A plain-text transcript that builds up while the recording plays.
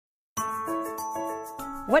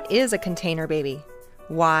What is a container baby?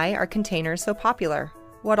 Why are containers so popular?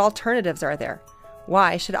 What alternatives are there?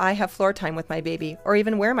 Why should I have floor time with my baby or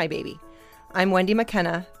even wear my baby? I'm Wendy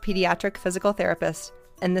McKenna, pediatric physical therapist,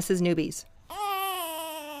 and this is Newbies.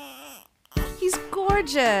 He's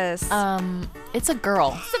gorgeous. It's a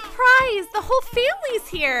girl. Surprise! The whole family's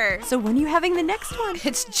here. So when are you having the next one?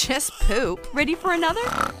 It's just Poop. Ready for another?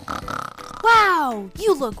 Wow,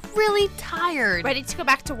 you look really tired. Ready to go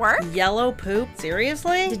back to work? Yellow poop?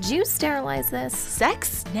 Seriously? Did you sterilize this?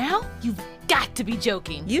 Sex? Now? You've got to be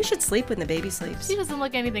joking. You should sleep when the baby sleeps. She doesn't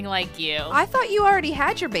look anything like you. I thought you already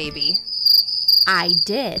had your baby. I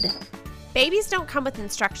did. Babies don't come with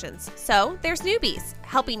instructions, so there's Newbies,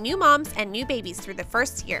 helping new moms and new babies through the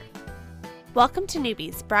first year. Welcome to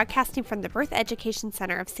Newbies, broadcasting from the Birth Education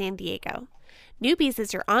Center of San Diego. Newbies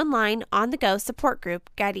is your online, on-the-go support group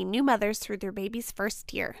guiding new mothers through their baby's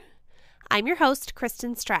first year. I'm your host,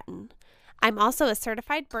 Kristen Stratton. I'm also a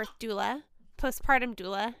certified birth doula, postpartum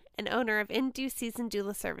doula, and owner of In Due Season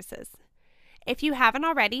Doula Services. If you haven't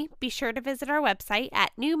already, be sure to visit our website at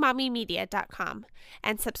newmommymedia.com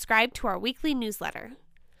and subscribe to our weekly newsletter.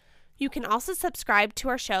 You can also subscribe to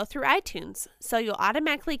our show through iTunes, so you'll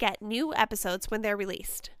automatically get new episodes when they're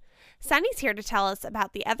released. Sunny's here to tell us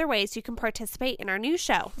about the other ways you can participate in our new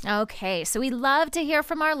show. Okay, so we love to hear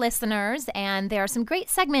from our listeners, and there are some great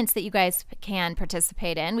segments that you guys can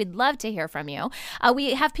participate in. We'd love to hear from you.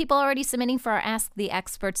 We have people already submitting for our Ask the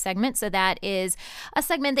Expert segment, so that is a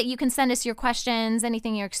segment that you can send us your questions,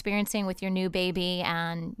 anything you're experiencing with your new baby,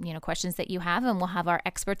 and questions that you have, and we'll have our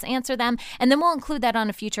experts answer them, and then we'll include that on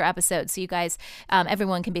a future episode, so you guys,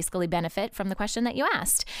 everyone can basically benefit from the question that you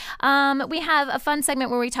asked. We have a fun segment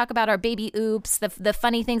where we talk about our baby oops, the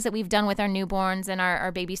funny things that we've done with our newborns and our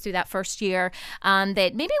babies through that first year,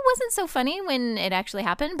 that maybe it wasn't so funny when it actually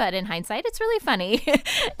happened, but in hindsight, it's really funny.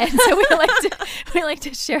 And so we like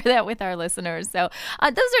to share that with our listeners. So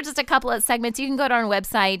those are just a couple of segments. You can go to our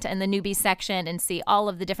website and the newbie section and see all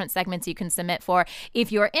of the different segments you can submit for. If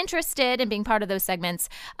you're interested in being part of those segments,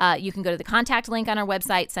 you can go to the contact link on our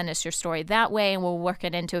website, send us your story that way, and we'll work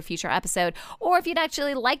it into a future episode. Or if you'd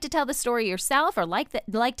actually like to tell the story yourself or like to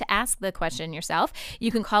ask the question yourself,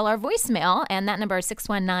 you can call our voicemail, and that number is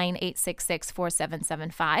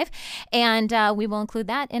 619-866-4775, and we will include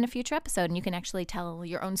that in a future episode, and you can actually tell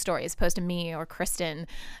your own story as opposed to me or Kristen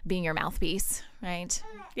being your mouthpiece, right?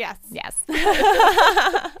 Yes. Yes.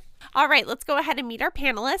 All right, let's go ahead and meet our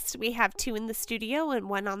panelists. We have two in the studio and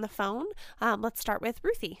one on the phone. Let's start with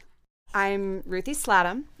Ruthie. I'm Ruthie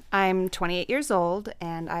Slattum. I'm 28 years old,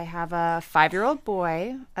 and I have a 5-year-old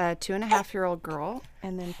boy, a 2.5-year-old girl,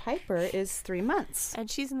 and then Piper is 3 months.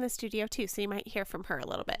 And she's in the studio, too, so you might hear from her a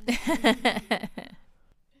little bit.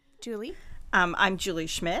 Julie? I'm Julie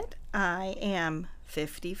Schmidt. I am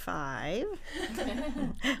 55.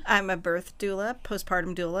 I'm a birth doula,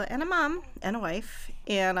 postpartum doula, and a mom and a wife.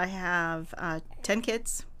 And I have 10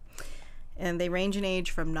 kids, and they range in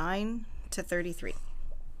age from 9 to 33.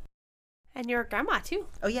 And you're a grandma, too.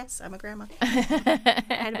 Oh, yes, I'm a grandma.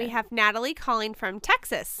 And we have Natalie calling from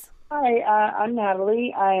Texas. Hi, I'm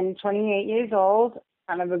Natalie. I'm 28 years old.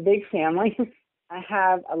 Kind of a big family. I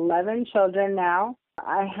have 11 children now.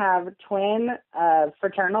 I have twin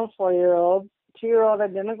fraternal 4-year-old, 2-year-old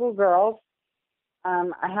identical girls.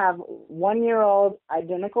 I have 1-year-old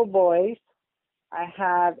identical boys. I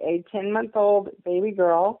have a 10-month-old baby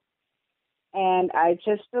girl. And I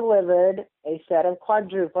just delivered a set of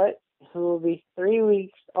quadruplets who will be 3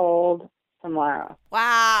 weeks old tomorrow.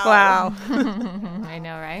 Wow. I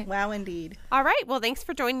know, right? Wow, indeed. All right. Well, thanks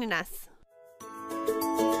for joining us.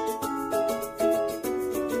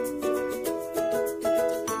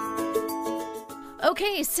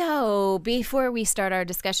 Okay, so before we start our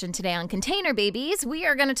discussion today on container babies, we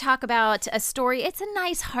are going to talk about a story. It's a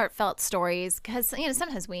nice, heartfelt stories because,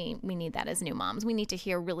 sometimes we need that as new moms. We need to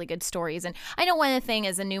hear really good stories. And I know one thing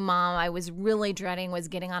as a new mom I was really dreading was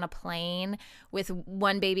getting on a plane with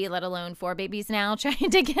one baby, let alone 4 babies now.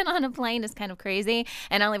 Trying to get on a plane is kind of crazy.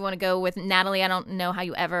 And I only want to go with Natalie. I don't know how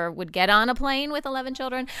you ever would get on a plane with 11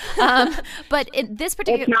 children. But in this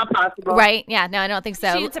particular... It's not possible. Right. Yeah, no, I don't think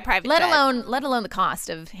so. She needs a private let jet. alone the cost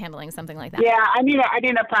of handling something like that. Yeah, I need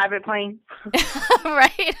a private plane.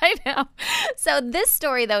 Right, I know. So this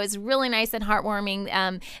story, though, is really nice and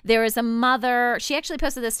heartwarming. There is a mother. She actually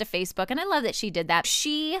posted this to Facebook, and I love that she did that.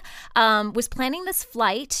 She was planning this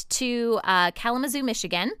flight to Kalamazoo,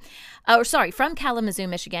 Michigan, from Kalamazoo,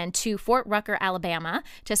 Michigan to Fort Rucker, Alabama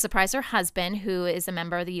to surprise her husband, who is a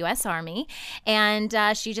member of the U.S. Army. And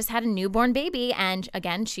she just had a newborn baby. And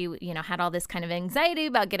again, she, had all this kind of anxiety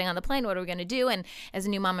about getting on the plane. What are we going to do? And as a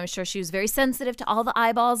new mom, I'm sure she was very sensitive to all the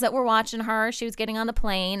eyeballs that were watching her. She was getting on the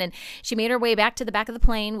plane, and she made her way back to the back of the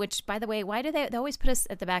plane, which, by the way, why do they always put us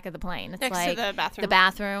at the back of the plane? It's next like to the bathroom. The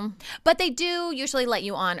bathroom. But they do usually let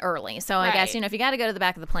you on early. So I guess, if you got to go to the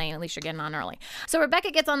back of the plane, at least you're getting on early. So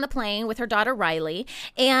Rebecca gets on the plane with her daughter Riley,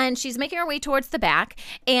 and she's making her way towards the back,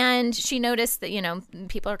 and she noticed that,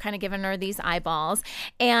 people are kind of giving her these eyeballs.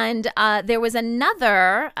 And there was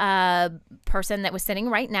another person that was sitting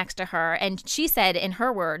right next to her, and she said in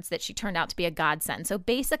her words that she turned out to be a godsend. So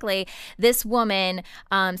basically, this woman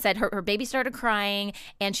said her baby started crying,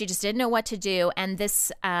 and she just didn't know what to do. And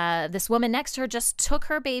this woman next to her just took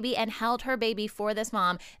her baby and held her baby for this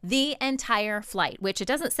mom the entire flight, which it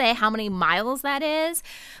doesn't say how many miles that is.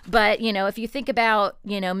 But, if you think about,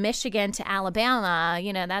 Michigan to Alabama,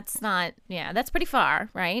 that's pretty far,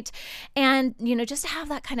 right? And, just to have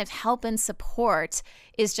that kind of help and support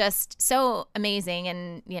is just so amazing.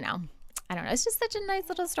 And, I don't know. It's just such a nice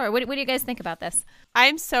little story. What do you guys think about this?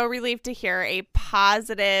 I'm so relieved to hear a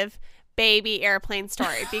positive baby airplane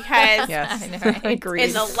story because Yes. I know, right? Agreed.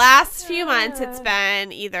 in the last few months, it's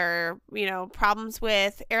been either, problems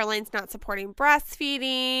with airlines not supporting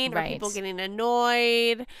breastfeeding, or Right. people getting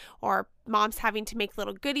annoyed, or moms having to make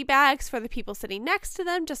little goodie bags for the people sitting next to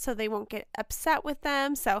them just so they won't get upset with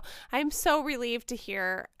them. So I'm so relieved to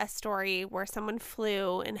hear a story where someone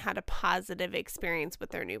flew and had a positive experience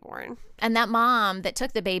with their newborn. And that mom that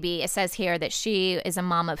took the baby, it says here that she is a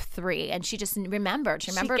mom of 3, and she just remembered.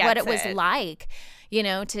 She remembered what gets it was it. like,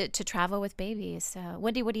 to travel with babies. So,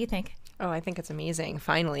 Wendy, what do you think? Oh, I think it's amazing.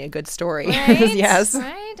 Finally, a good story. Right? Yes.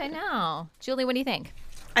 Right? I know. Julie, what do you think?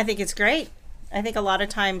 I think it's great. I think a lot of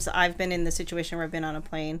times I've been in the situation where I've been on a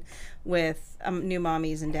plane with new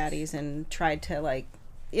mommies and daddies and tried to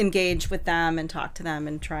engage with them and talk to them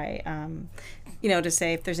and try, to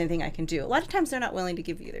say if there's anything I can do. A lot of times they're not willing to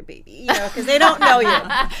give you their baby, because they don't know you.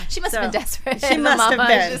 She must have been desperate. She The must have mama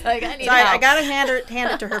been. was just like, I need So help. I got to hand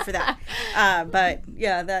it to her for that. But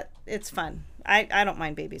yeah, that it's fun. I don't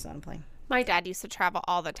mind babies on a plane. My dad used to travel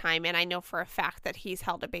all the time, and I know for a fact that he's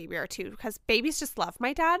held a baby or two because babies just love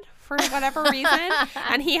my dad for whatever reason.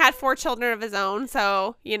 And he had 4 children of his own,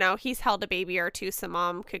 so he's held a baby or two so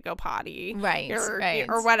mom could go potty, Right, right.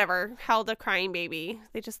 or whatever. Held a crying baby.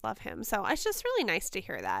 They just love him, so it's just really nice to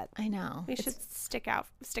hear that. I know. We should stick up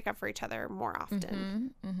for each other more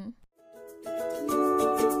often.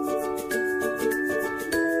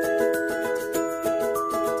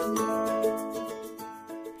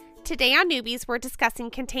 Today on Newbies, we're discussing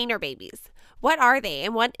container babies. What are they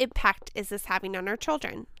and what impact is this having on our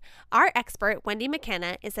children? Our expert, Wendy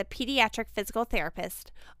McKenna, is a pediatric physical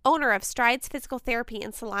therapist, owner of Strides Physical Therapy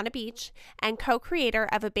in Solana Beach, and co-creator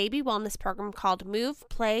of a baby wellness program called Move,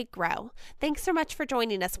 Play, Grow. Thanks so much for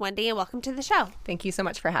joining us, Wendy, and welcome to the show. Thank you so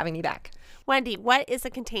much for having me back. Wendy, what is a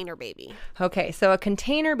container baby? Okay, so a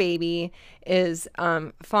container baby is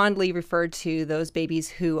fondly referred to those babies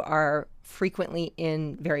who are frequently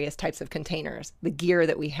in various types of containers. The gear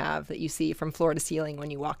that we have that you see from floor to ceiling when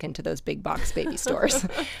you walk into those big box baby stores.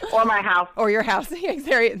 Or my house. Or your house.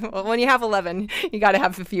 Well, when you have 11, you got to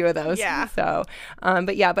have a few of those. Yeah. So,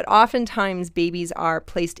 but oftentimes babies are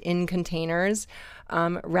placed in containers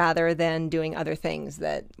rather than doing other things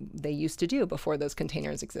that they used to do before those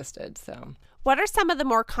containers existed. So, What are some of the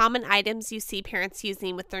more common items you see parents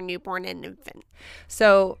using with their newborn and infant?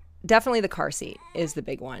 So definitely the car seat is the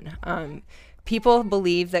big one. People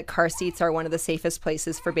believe that car seats are one of the safest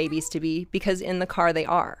places for babies to be because in the car they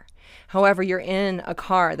are. However, you're in a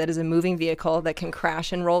car that is a moving vehicle that can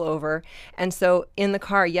crash and roll over. And so in the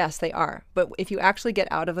car, yes, they are. But if you actually get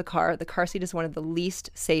out of the car seat is one of the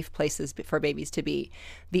least safe places for babies to be.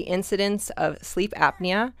 The incidence of sleep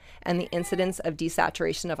apnea and the incidence of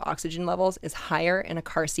desaturation of oxygen levels is higher in a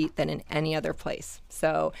car seat than in any other place.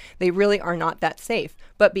 So they really are not that safe.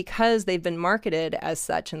 But because they've been marketed as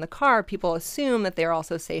such in the car, people assume that they're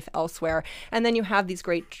also safe elsewhere. And then you have these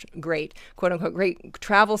great, quote unquote, great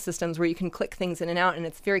travel systems where you can click things in and out, and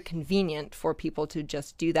it's very convenient for people to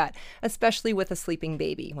just do that, especially with a sleeping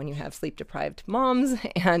baby. When you have sleep-deprived moms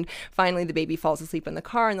and finally the baby falls asleep in the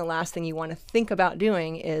car, and the last thing you want to think about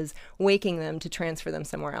doing is waking them to transfer them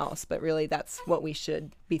somewhere else. But really, that's what we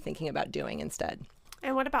should be thinking about doing instead.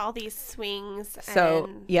 And what about all these swings? So,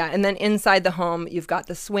 and then inside the home, you've got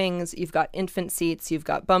the swings, you've got infant seats, you've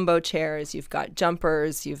got bumbo chairs, you've got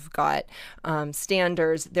jumpers, you've got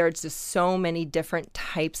standers. There's just so many different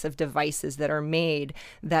types of devices that are made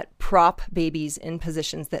that prop babies in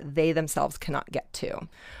positions that they themselves cannot get to.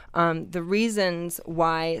 The reasons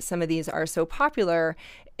why some of these are so popular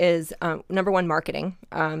is number one, marketing.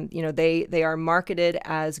 They are marketed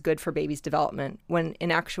as good for babies' development, when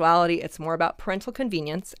in actuality it's more about parental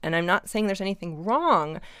convenience. And I'm not saying there's anything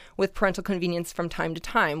wrong with parental convenience from time to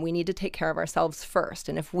time. We need to take care of ourselves first.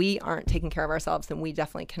 And if we aren't taking care of ourselves, then we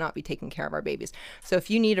definitely cannot be taking care of our babies. So if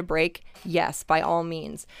you need a break, yes, by all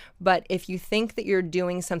means. But if you think that you're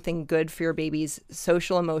doing something good for your baby's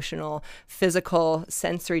social, emotional, physical,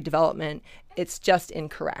 sensory development, it's just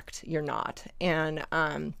incorrect. You're not. And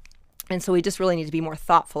so we just really need to be more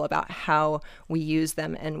thoughtful about how we use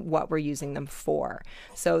them and what we're using them for.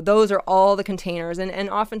 So those are all the containers. And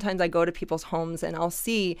oftentimes I go to people's homes and I'll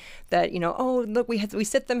see that, oh, look, we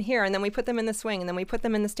sit them here and then we put them in the swing and then we put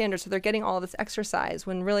them in the standard. So they're getting all this exercise,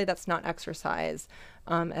 when really that's not exercise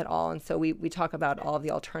at all. And so we talk about all of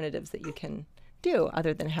the alternatives that you can do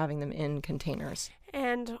other than having them in containers.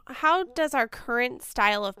 And how does our current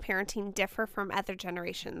style of parenting differ from other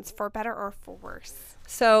generations, for better or for worse?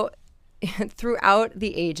 So throughout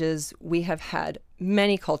the ages, we have had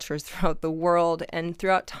many cultures throughout the world and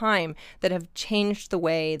throughout time that have changed the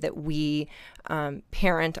way that we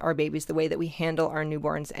parent our babies, the way that we handle our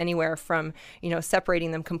newborns, anywhere from,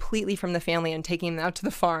 separating them completely from the family and taking them out to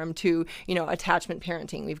the farm to, attachment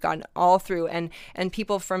parenting. We've gone all through, and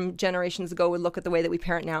people from generations ago would look at the way that we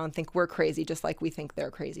parent now and think we're crazy, just like we think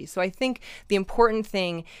they're crazy. So I think the important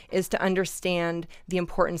thing is to understand the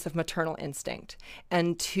importance of maternal instinct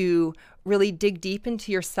and to really dig deep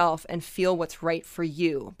into yourself and feel what's right for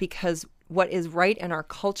you, because what is right in our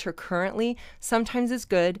culture currently sometimes is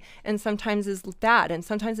good and sometimes is bad, and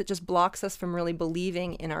sometimes it just blocks us from really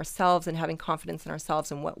believing in ourselves and having confidence in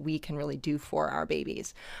ourselves and what we can really do for our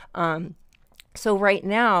babies. So right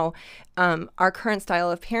now, our current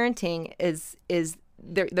style of parenting is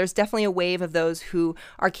there's definitely a wave of those who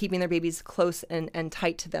are keeping their babies close and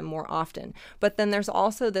tight to them more often. But then there's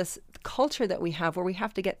also this culture that we have where we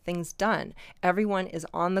have to get things done. Everyone is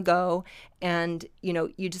on the go, and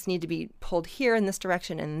you just need to be pulled here in this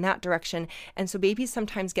direction and in that direction. And so babies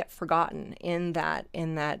sometimes get forgotten in that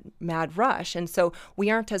mad rush. And so we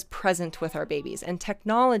aren't as present with our babies. And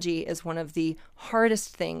technology is one of the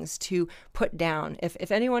hardest things to put down.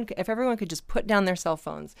 If everyone could just put down their cell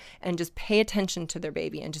phones and just pay attention to their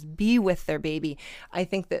baby and just be with their baby, I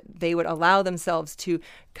think that they would allow themselves to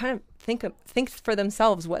kind of think for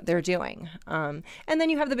themselves what they're doing. And then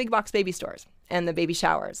you have the big box baby stores and the baby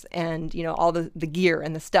showers and all the gear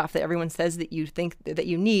and the stuff that everyone says that you think that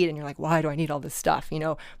you need, and you're like, why do I need all this stuff?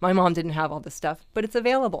 My mom didn't have all this stuff, but it's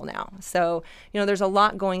available now. So there's a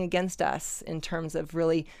lot going against us in terms of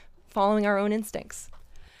really following our own instincts.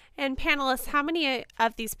 And panelists, how many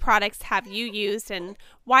of these products have you used, and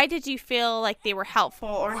why did you feel like they were helpful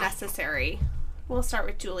or necessary? We'll start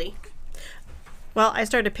with Julie. Well, I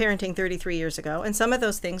started parenting 33 years ago, and some of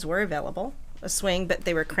those things were available, a swing, but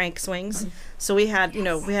they were crank swings. So we had,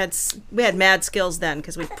 we had mad skills then,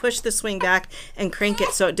 because we pushed the swing back and crank it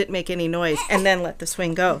so it didn't make any noise, and then let the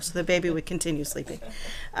swing go so the baby would continue sleeping.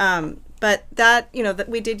 But that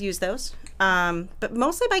we did use those. But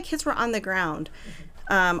mostly my kids were on the ground,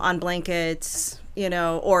 on blankets,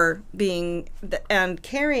 or and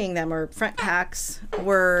carrying them, or front packs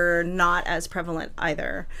were not as prevalent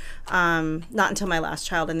either. Not until my last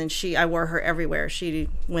child. And then I wore her everywhere. She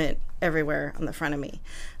went everywhere on the front of me.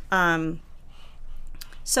 But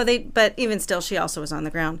even still, she also was on the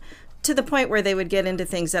ground, to the point where they would get into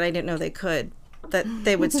things that I didn't know they could, that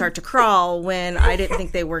they would start to crawl when I didn't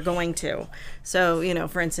think they were going to. So,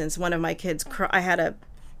 for instance, one of my kids,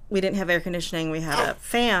 we didn't have air conditioning. We had a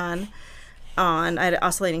fan on. I had an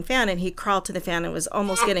oscillating fan, and he crawled to the fan and was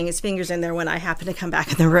almost getting his fingers in there when I happened to come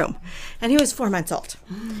back in the room. And he was 4 months old.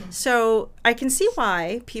 So I can see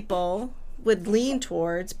why people would lean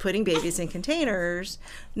towards putting babies in containers,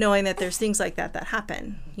 knowing that there's things like that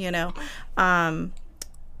happen,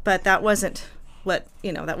 But that wasn't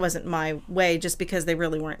that wasn't my way, just because there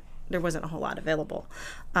wasn't a whole lot available.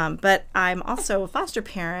 But I'm also a foster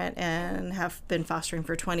parent and have been fostering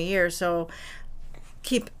for 20 years. So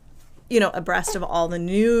keep, abreast of all the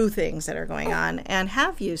new things that are going on, and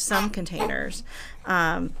have used some containers.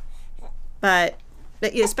 But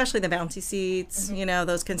especially the bouncy seats,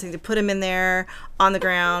 those kinds of things, to put them in there on the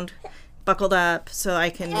ground, buckled up, so I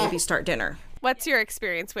can maybe start dinner. What's your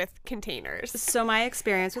experience with containers? So my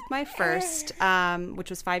experience with my first, which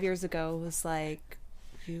was 5 years ago, was like,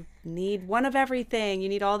 you need one of everything. You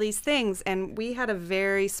need all these things. And we had a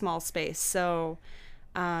very small space. So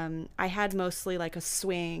I had mostly like a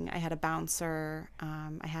swing. I had a bouncer.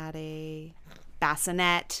 I had a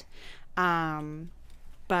bassinet. And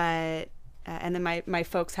then my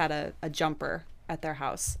folks had a jumper at their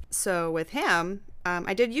house. So with him,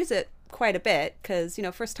 I did use it quite a bit because,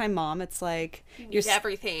 first time mom, it's like you need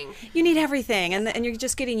everything. You need everything. And you're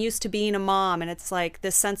just getting used to being a mom. And it's like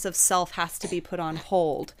this sense of self has to be put on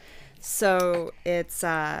hold. So it's,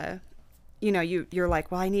 you're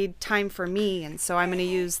like, well, I need time for me. And so I'm going to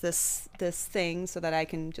use this thing so that I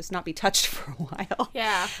can just not be touched for a while.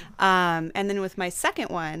 Yeah. And then with my second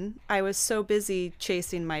one, I was so busy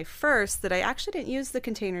chasing my first that I actually didn't use the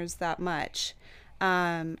containers that much.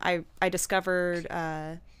 I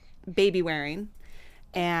discovered baby wearing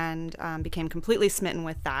and became completely smitten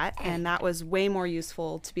with that. And that was way more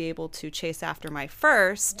useful to be able to chase after my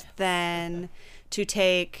first than to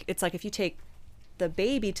take, it's like if you take the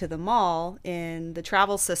baby to the mall in the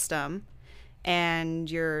travel system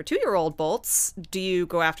and your 2-year-old bolts, do you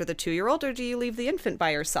go after the 2-year-old or do you leave the infant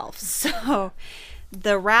by yourself? So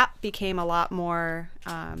the wrap became a lot more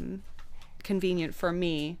convenient for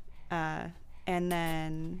me. And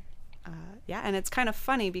then, and it's kind of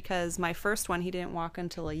funny because my first one, he didn't walk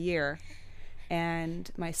until a year. And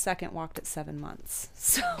my second walked at 7 months.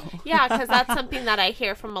 So yeah, because that's something that I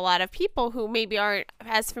hear from a lot of people who maybe aren't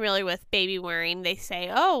as familiar with baby wearing. They say,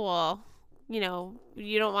 "Oh, well,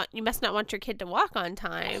 you must not want your kid to walk on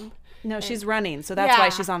time." No, she's running, so that's why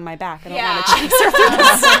she's on my back. I don't want to chase her through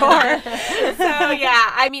the store. So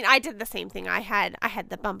yeah, I mean, I did the same thing. I had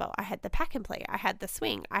the bumbo, I had the pack and play, I had the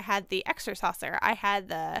swing, I had the extra saucer, I had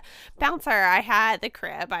the bouncer, I had the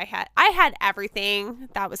crib, I had everything.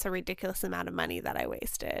 That was a ridiculous amount of money that I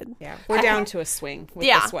wasted. Yeah, we're down to a swing with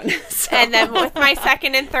this one. So. And then with my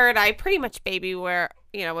second and third, I pretty much would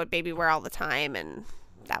baby wear all the time, and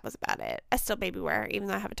that was about it. I still baby wear, even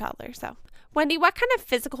though I have a toddler. So. Wendy, what kind of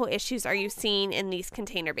physical issues are you seeing in these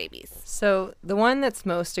container babies? So the one that's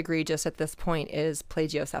most egregious at this point is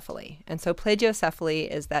plagiocephaly. And so plagiocephaly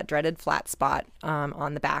is that dreaded flat spot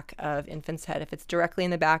on the back of infant's head. If it's directly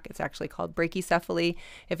in the back, it's actually called brachycephaly.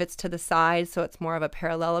 If it's to the side, so it's more of a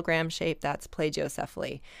parallelogram shape, that's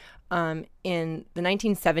plagiocephaly. In the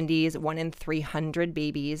 1970s, 1 in 300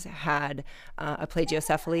 babies had a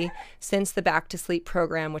plagiocephaly. Since the Back to Sleep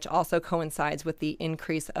program, which also coincides with the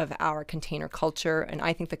increase of our container culture, and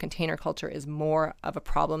I think the container culture is more of a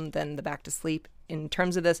problem than the Back to Sleep in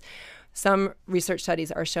terms of this. Some research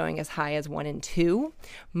studies are showing as high as 1 in 2,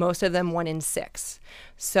 most of them 1 in 6.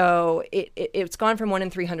 So it's gone from 1 in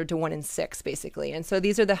 300 to 1 in 6, basically. And so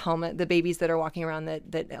these are the babies that are walking around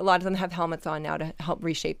that a lot of them have helmets on now to help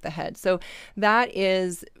reshape the head. So that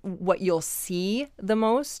is what you'll see the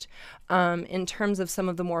most. In terms of some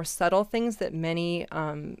of the more subtle things that many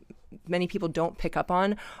people don't pick up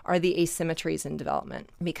on are the asymmetries in development,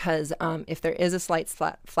 because if there is a slight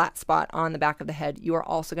flat spot on the back of the head, you are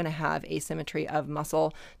also going to have asymmetry of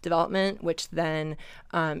muscle development, which then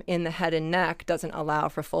in the head and neck doesn't allow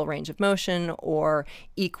for full range of motion or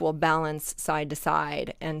equal balance side to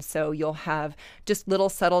side. And so you'll have just little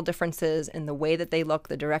subtle differences in the way that they look,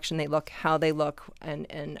 the direction they look, how they look, and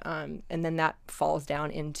then that falls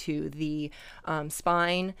down into the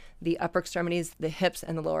spine, the upper extremities, the hips,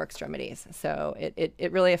 and the lower extremities. So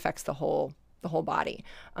it really affects the whole body.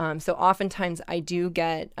 So oftentimes I do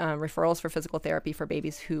get referrals for physical therapy for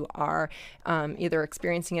babies who are either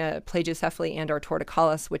experiencing a plagiocephaly and or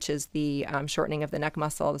torticollis, which is the shortening of the neck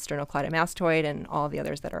muscle, the sternocleidomastoid, and all the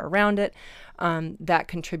others that are around it, that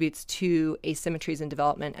contributes to asymmetries in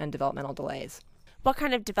development and developmental delays. What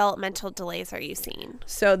kind of developmental delays are you seeing?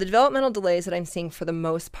 So the developmental delays that I'm seeing for the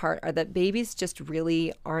most part are that babies just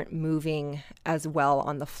really aren't moving as well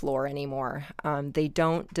on the floor anymore. They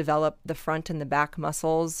don't develop the front and the back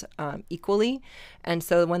muscles equally. And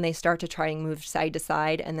so when they start to try and move side to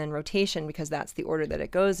side and then rotation, because that's the order that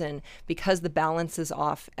it goes in, because the balance is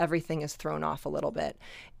off, everything is thrown off a little bit.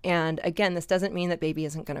 And again, this doesn't mean that baby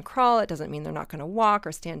isn't going to crawl. It doesn't mean they're not going to walk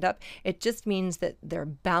or stand up. It just means that their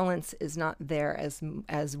balance is not there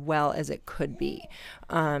as well as it could be.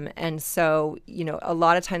 And so, a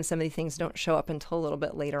lot of times some of these things don't show up until a little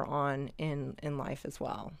bit later on in life as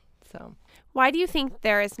well. So, why do you think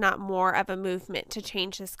there is not more of a movement to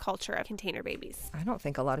change this culture of container babies? I don't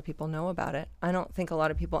think a lot of people know about it. I don't think a lot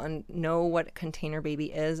of people know what container baby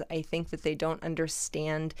is. I think that they don't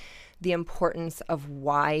understand the importance of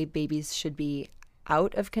why babies should be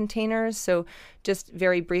out of containers. So just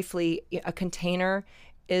very briefly, a container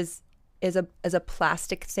is is a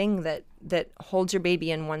plastic thing that holds your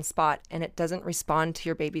baby in one spot and it doesn't respond to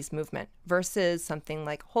your baby's movement, versus something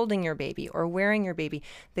like holding your baby or wearing your baby.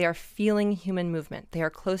 They are feeling human movement. They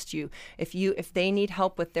are close to you. If they need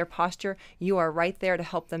help with their posture, you are right there to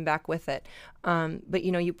help them back with it. But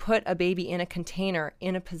you put a baby in a container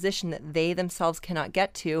in a position that they themselves cannot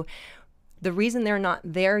get to. The reason they're not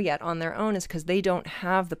there yet on their own is because they don't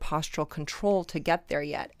have the postural control to get there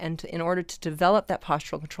yet. And in order to develop that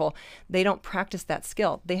postural control, they don't practice that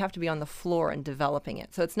skill. They have to be on the floor and developing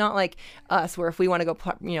it. So it's not like us, where if we want to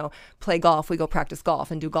go, play golf, we go practice golf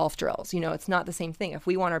and do golf drills. It's not the same thing. If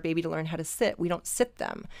we want our baby to learn how to sit, we don't sit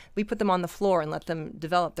them. We put them on the floor and let them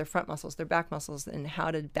develop their front muscles, their back muscles, and how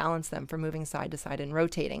to balance them for moving side to side and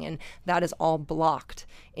rotating. And that is all blocked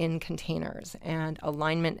in containers. And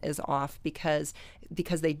alignment is off because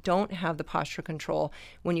they don't have the postural control.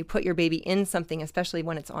 When you put your baby in something, especially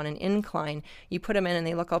when it's on an incline, you put them in and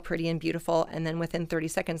they look all pretty and beautiful, and then within 30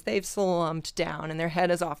 seconds they've slumped down and their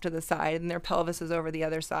head is off to the side and their pelvis is over the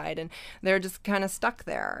other side and they're just kind of stuck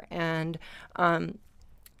there. And a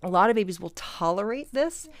lot of babies will tolerate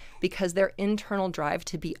this because their internal drive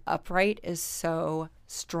to be upright is so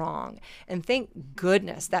strong. And thank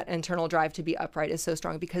goodness that internal drive to be upright is so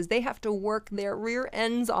strong, because they have to work their rear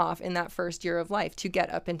ends off in that first year of life to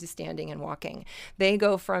get up into standing and walking. They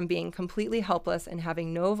go from being completely helpless and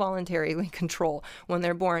having no voluntary control when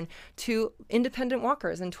they're born to independent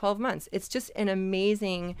walkers in 12 months. It's just an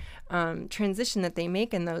amazing transition that they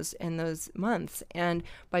make in those months. And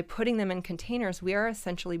by putting them in containers, we are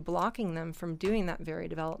essentially blocking them from doing that very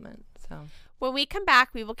development. So. When we come back,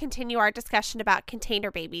 we will continue our discussion about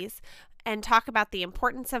container babies and talk about the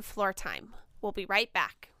importance of floor time. We'll be right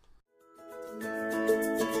back.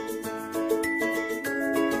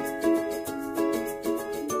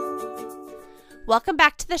 Welcome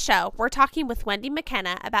back to the show. We're talking with Wendy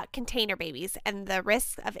McKenna about container babies and the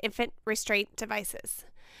risks of infant restraint devices.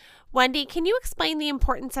 Wendy, can you explain the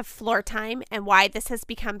importance of floor time and why this has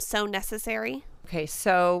become so necessary? Okay,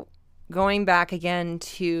 so going back again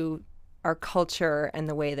to our culture and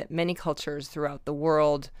the way that many cultures throughout the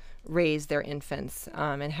world raise their infants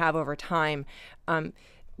and have over time,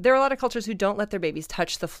 there are a lot of cultures who don't let their babies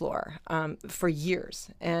touch the floor for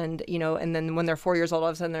years. And then when they're 4 years old, all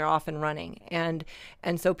of a sudden they're off and running. And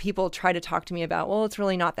so people try to talk to me about, well, it's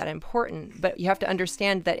really not that important. But you have to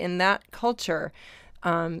understand that in that culture,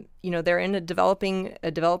 they're in a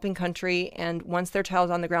developing country, and once their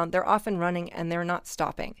child's on the ground, they're off and running and they're not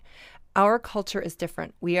stopping. Our culture is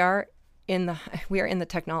different. We are in the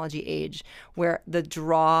technology age where the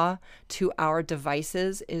draw to our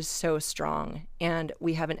devices is so strong, and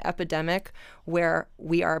we have an epidemic where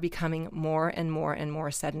we are becoming more and more and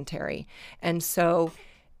more sedentary. And so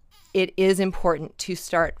it is important to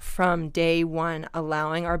start from day one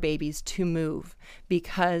allowing our babies to move,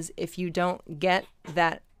 because if you don't get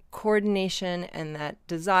that coordination and that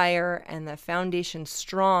desire and the foundation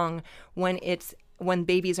strong when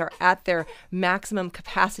babies are at their maximum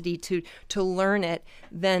capacity to learn it,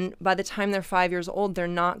 then by the time they're 5 years old, they're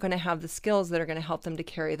not going to have the skills that are going to help them to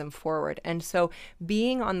carry them forward. And so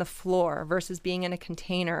being on the floor versus being in a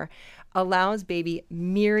container allows baby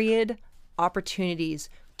myriad opportunities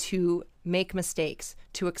to make mistakes,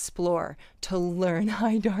 to explore, to learn.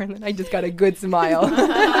 Hi, darling. I just got a good smile.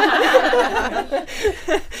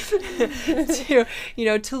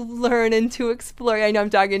 to learn and to explore. I know I'm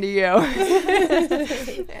talking to you.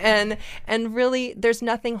 and really, there's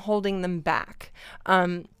nothing holding them back.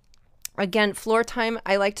 Again, floor time,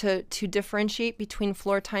 I like to differentiate between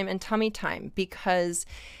floor time and tummy time, because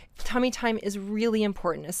tummy time is really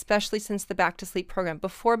important, especially since the Back to Sleep program.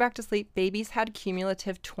 Before Back to Sleep, babies had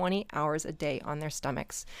cumulative 20 hours a day on their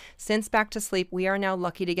stomachs. Since Back to Sleep, we are now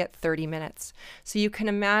lucky to get 30 minutes. So you can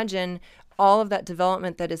imagine all of that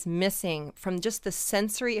development that is missing from just the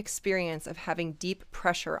sensory experience of having deep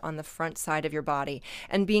pressure on the front side of your body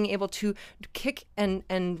and being able to kick and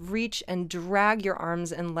reach and drag your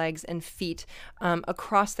arms and legs and feet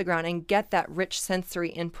across the ground and get that rich sensory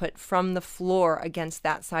input from the floor against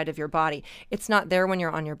that side of your body. It's not there when you're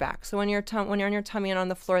on your back. So when you're on your tummy and on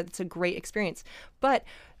the floor, it's a great experience. But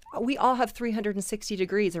we all have 360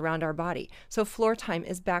 degrees around our body. So floor time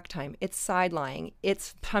is back time, it's side lying,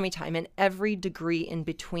 it's tummy time, and every degree in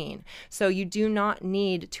between. So you do not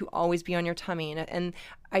need to always be on your tummy. And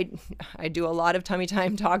I do a lot of tummy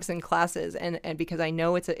time talks and classes, and because I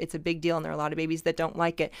know it's a big deal, and there are a lot of babies that don't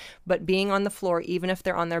like it. But being on the floor, even if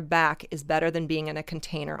they're on their back, is better than being in a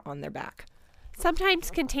container on their back. Sometimes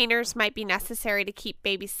containers might be necessary to keep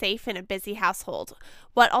babies safe in a busy household.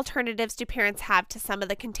 What alternatives do parents have to some of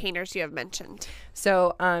the containers you have mentioned?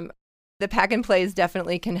 So The pack and plays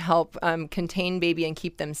definitely can help contain baby and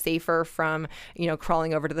keep them safer from,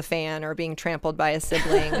 crawling over to the fan or being trampled by a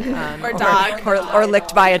sibling Or dog. or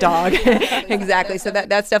licked by a dog. Exactly. So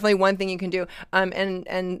that's definitely one thing you can do. And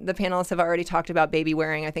the panelists have already talked about baby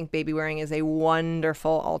wearing. I think baby wearing is a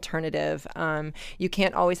wonderful alternative. You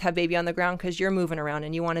can't always have baby on the ground because you're moving around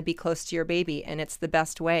and you want to be close to your baby, and it's the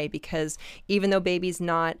best way, because even though baby's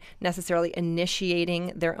not necessarily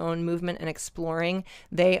initiating their own movement and exploring,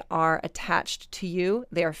 they are attached to you.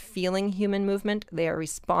 They are feeling human movement. They are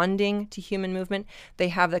responding to human movement. They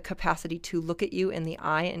have the capacity to look at you in the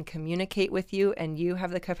eye and communicate with you, and you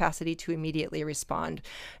have the capacity to immediately respond.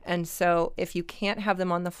 And so if you can't have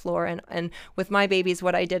them on the floor, and with my babies,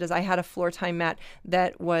 what I did is I had a floor time mat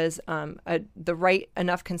that was the right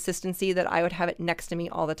enough consistency that I would have it next to me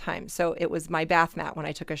all the time. So it was my bath mat when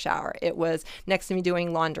I took a shower. It was next to me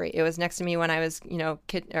doing laundry. It was next to me when I was,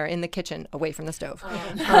 or in the kitchen away from the stove.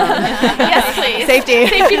 Yes, please. Safety.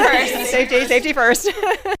 Safety first. Safety first.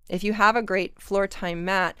 If you have a great floor time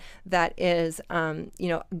mat that is,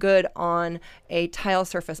 good on a tile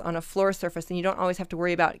surface, on a floor surface, then you don't always have to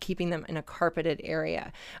worry about keeping them in a carpeted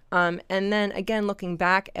area. And then again, looking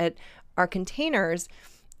back at our containers,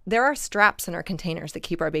 there are straps in our containers that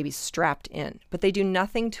keep our babies strapped in, but they do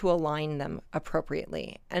nothing to align them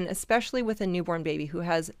appropriately. And especially with a newborn baby who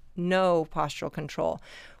has no postural control,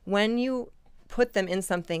 when you put them in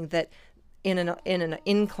something that in an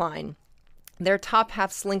incline, their top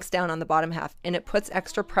half slinks down on the bottom half, and it puts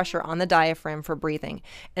extra pressure on the diaphragm for breathing.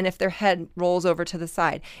 And if their head rolls over to the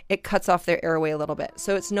side, it cuts off their airway a little bit.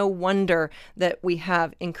 So it's no wonder that we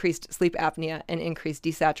have increased sleep apnea and increased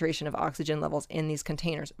desaturation of oxygen levels in these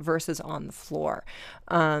containers versus on the floor.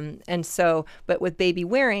 But with baby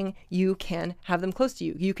wearing, you can have them close to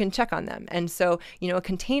you. You can check on them. And so, a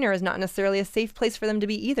container is not necessarily a safe place for them to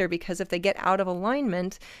be either, because if they get out of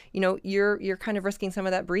alignment, you're kind of risking some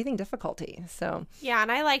of that breathing difficulty. So yeah,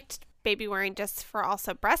 and I liked baby wearing just for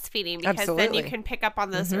also breastfeeding, because then you can pick up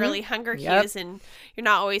on those early hunger cues, and you're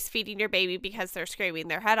not always feeding your baby because they're screaming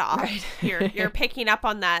their head off. Right. You're picking up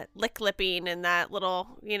on that lipping and that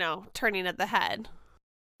little, turning of the head.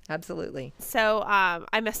 Absolutely. So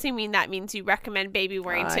I'm assuming that means you recommend baby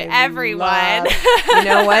wearing to everyone. You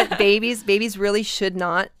know what? Babies really should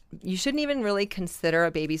not. You shouldn't even really consider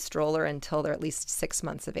a baby stroller until they're at least 6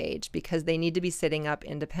 months of age, because they need to be sitting up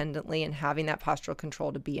independently and having that postural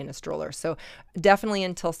control to be in a stroller. So definitely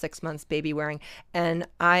until 6 months, baby wearing. And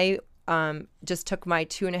I just took my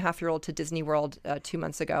 2.5-year-old to Disney World 2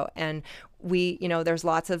 months ago, and there's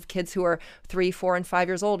lots of kids who are 3, 4, and 5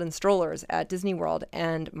 years old in strollers at Disney World,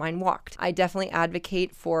 and mine walked. I definitely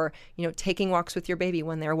advocate for, taking walks with your baby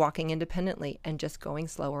when they're walking independently and just going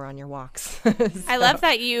slower on your walks. I love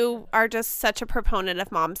that you are just such a proponent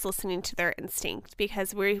of moms listening to their instinct,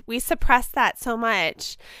 because we suppress that so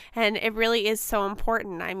much, and it really is so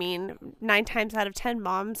important. I mean, 9 times out of 10,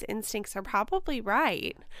 moms' instincts are probably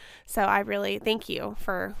right. So I really thank you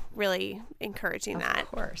for really encouraging that.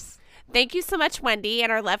 Of course. Thank you so much, Wendy,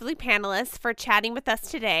 and our lovely panelists for chatting with us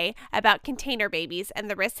today about container babies and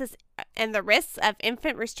the risks of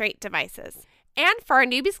infant restraint devices. And for our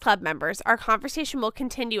Newbies Club members, our conversation will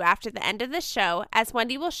continue after the end of the show, as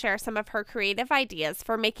Wendy will share some of her creative ideas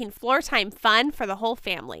for making floor time fun for the whole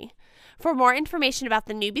family. For more information about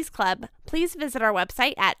the Newbies Club, please visit our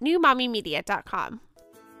website at newmommymedia.com.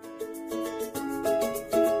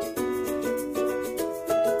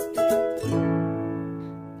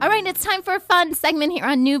 All right, it's time for a fun segment here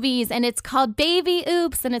on Newbies, and it's called Baby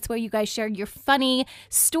Oops, and it's where you guys share your funny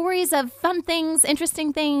stories of fun things,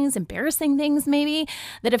 interesting things, embarrassing things maybe,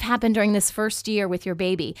 that have happened during this first year with your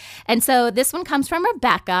baby. And so this one comes from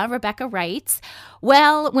Rebecca. Rebecca writes,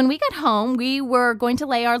 well, when we got home, we were going to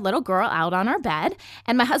lay our little girl out on our bed,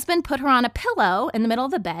 and my husband put her on a pillow in the middle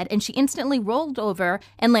of the bed, and she instantly rolled over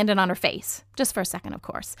and landed on her face. Just for a second, of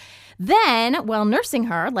course. Then, while nursing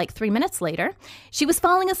her, like 3 minutes later, she was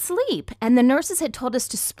falling asleep, and the nurses had told us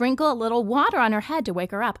to sprinkle a little water on her head to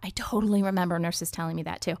wake her up. I totally remember nurses telling me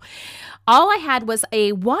that too. All I had was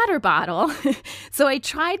a water bottle, so I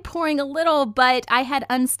tried pouring a little, but I had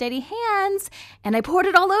unsteady hands, and I poured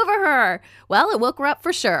it all over her. Well, it woke her up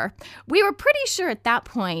for sure. We were pretty sure at that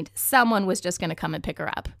point someone was just going to come and pick her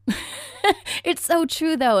up. It's so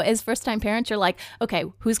true, though. As first-time parents, you're like, okay,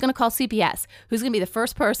 who's going to call CPS? Who's going to be the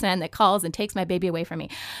first person that calls and takes my baby away from me?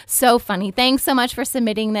 So funny. Thanks so much for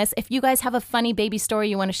submitting reading this. If you guys have a funny baby story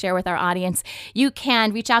you want to share with our audience, you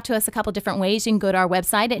can reach out to us a couple different ways. You can go to our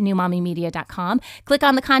website at newmommymedia.com, click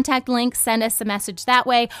on the contact link, send us a message that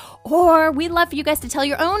way, or we'd love for you guys to tell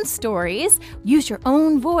your own stories. Use your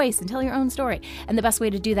own voice and tell your own story. And the best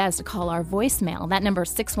way to do that is to call our voicemail. That number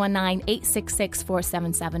is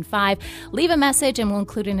 619-866-4775. Leave a message and we'll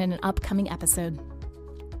include it in an upcoming episode.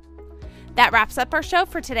 That wraps up our show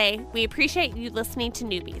for today. We appreciate you listening to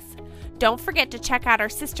Newbies. Don't forget to check out our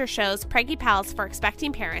sister shows, Preggie Pals for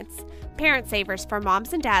expecting parents, Parent Savers for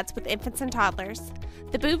moms and dads with infants and toddlers,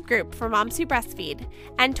 the Boob Group for moms who breastfeed,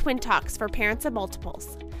 and Twin Talks for parents of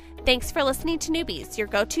multiples. Thanks for listening to Newbies, your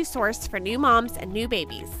go-to source for new moms and new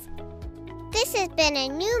babies. This has been a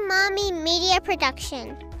New Mommy Media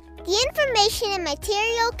production. The information and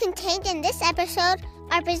material contained in this episode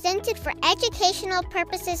are presented for educational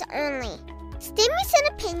purposes only. Statements and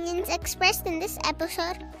opinions expressed in this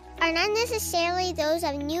episode are not necessarily those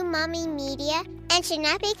of New Mommy Media and should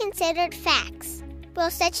not be considered facts.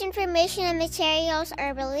 While such information and materials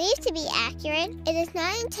are believed to be accurate, it is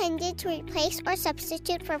not intended to replace or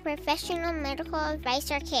substitute for professional medical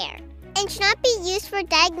advice or care, and should not be used for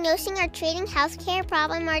diagnosing or treating healthcare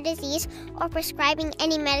problem or disease or prescribing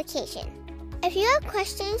any medication. If you have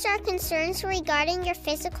questions or concerns regarding your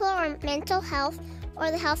physical or mental health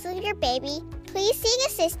or the health of your baby, please seek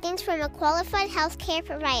assistance from a qualified healthcare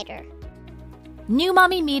provider. New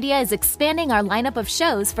Mommy Media is expanding our lineup of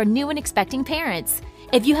shows for new and expecting parents.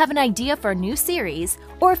 If you have an idea for a new series,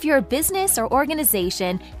 or if you're a business or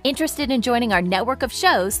organization interested in joining our network of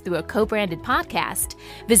shows through a co-branded podcast,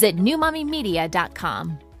 visit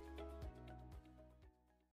newmommymedia.com.